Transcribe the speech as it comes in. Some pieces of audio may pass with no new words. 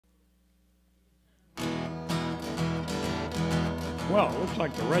Well, it looks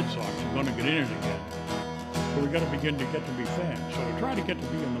like the Red Sox are going to get in it again. So we got to begin to get to be fans. So to try to get to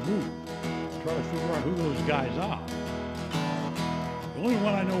be in the mood, try to figure out who those guys are. The only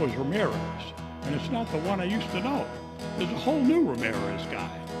one I know is Ramirez, and it's not the one I used to know. There's a whole new Ramirez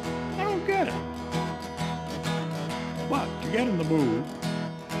guy. I don't get it. But to get in the mood,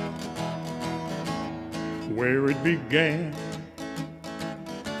 where it began,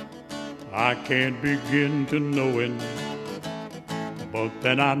 I can't begin to know it, but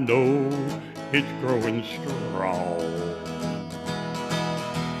then I know it's growing strong.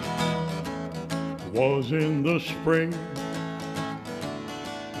 Was in the spring,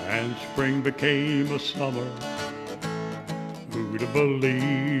 and spring became a summer. Who'd have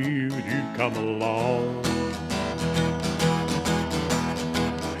believed you'd come along?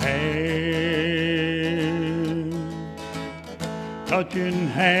 Hands, touching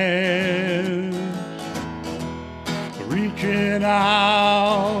hands, reaching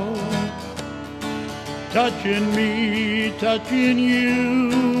out, touching me, touching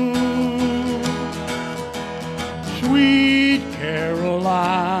you. Sweet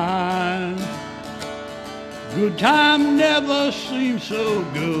Caroline, good time never seemed so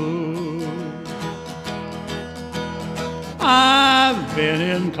good. I've been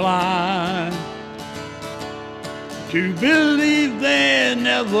inclined to believe there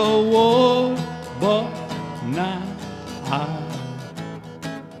never was, but now I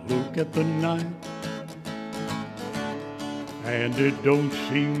look at the night and it don't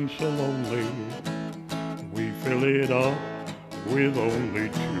seem so lonely. We fill it up with only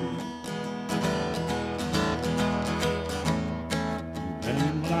two.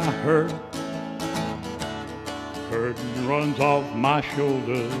 And when I hurt, curtain runs off my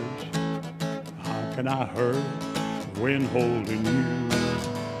shoulders. How can I hurt when holding you?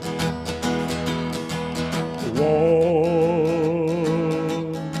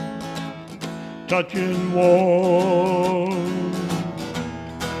 Warm, touching warm,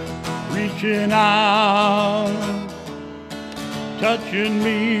 reaching out, touching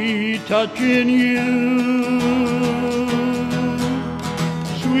me, touching you.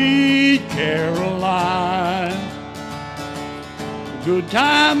 Sweet Caroline, good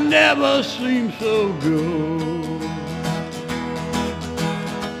time never seemed so good.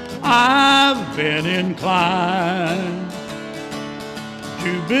 I've been inclined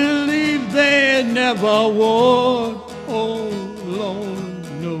to believe there never was. Oh, Lord,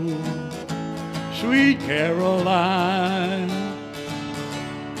 no. Sweet Caroline,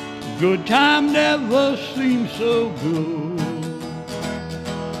 good time never seemed so good.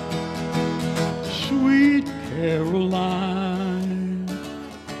 Sweet Caroline,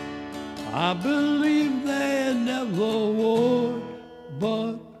 I believe there never was,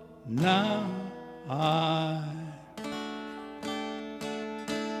 but now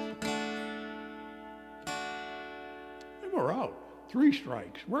we're out. 3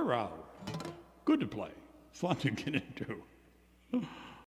 strikes. We're out. Good to play. Fun to get into.